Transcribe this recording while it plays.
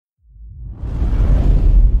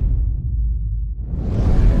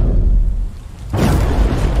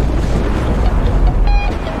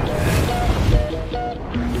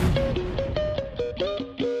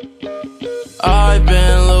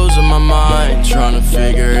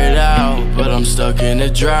figure it out, but I'm stuck in a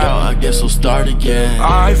drought. I guess I'll start again.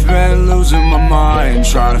 I've been losing my mind,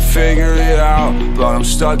 trying to figure it out, but I'm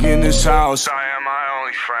stuck in this house. I am my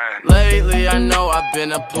only friend. Lately I know I've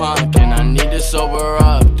been a punk, and I need to sober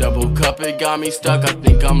up. Double cup, it got me stuck, I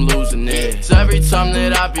think I'm losing it. It's every time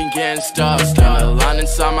that I've been getting stuck, got a line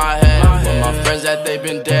inside my head with my friends that they've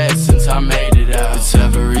been dead since I made it out. It's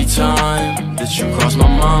every time that you cross my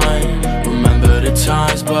mind, remember the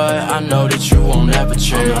times, but I know that you won't ever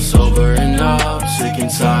change. I'm not sobering up, sick and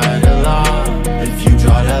tired of love. If you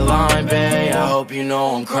draw that line, babe, I hope you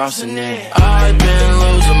know I'm crossing it. I've been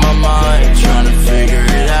losing my mind, trying to figure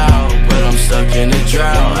it out, but I'm stuck in a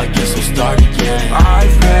drought. I guess I'll start again.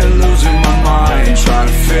 I've been losing my mind, trying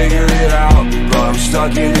to figure it out, but I'm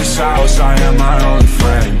stuck in this house. I am my only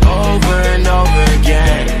friend. Over and over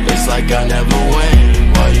again, it's like I never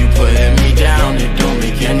win. Why you putting me down? It don't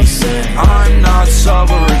make any sense. I'm not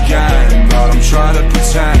sober again, but I'm trying to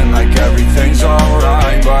pretend like everything's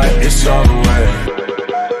alright, but it's over with.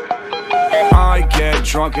 I get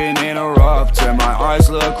drunk and interrupt, and my eyes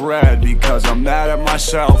look red because I'm mad at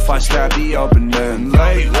myself. I stab the open end.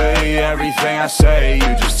 Lately, everything I say,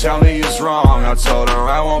 you just tell me is wrong. I told her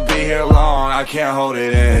I won't be here long, I can't hold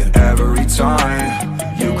it in. Every time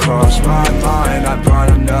you cross my mind, I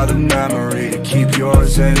burn another memory to keep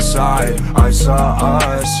yours inside. I saw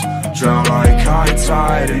us drown like high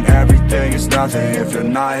tide, and everything is nothing if you're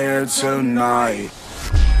not here tonight.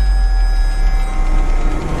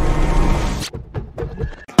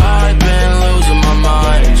 I've been losing my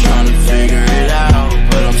mind, trying to figure it out,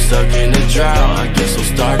 but I'm stuck in a drought. I guess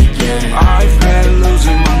I'll start again. I've been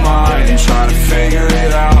losing my mind, trying to figure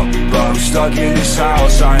it out, but I'm stuck in this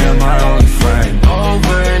house. I am my only friend.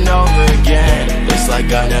 Over and over again, it's like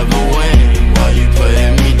I never win. Why you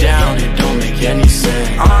putting me down? It don't make any sense.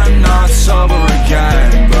 I'm not sober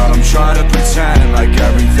again, but I'm trying to pretend like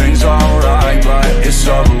everything's alright.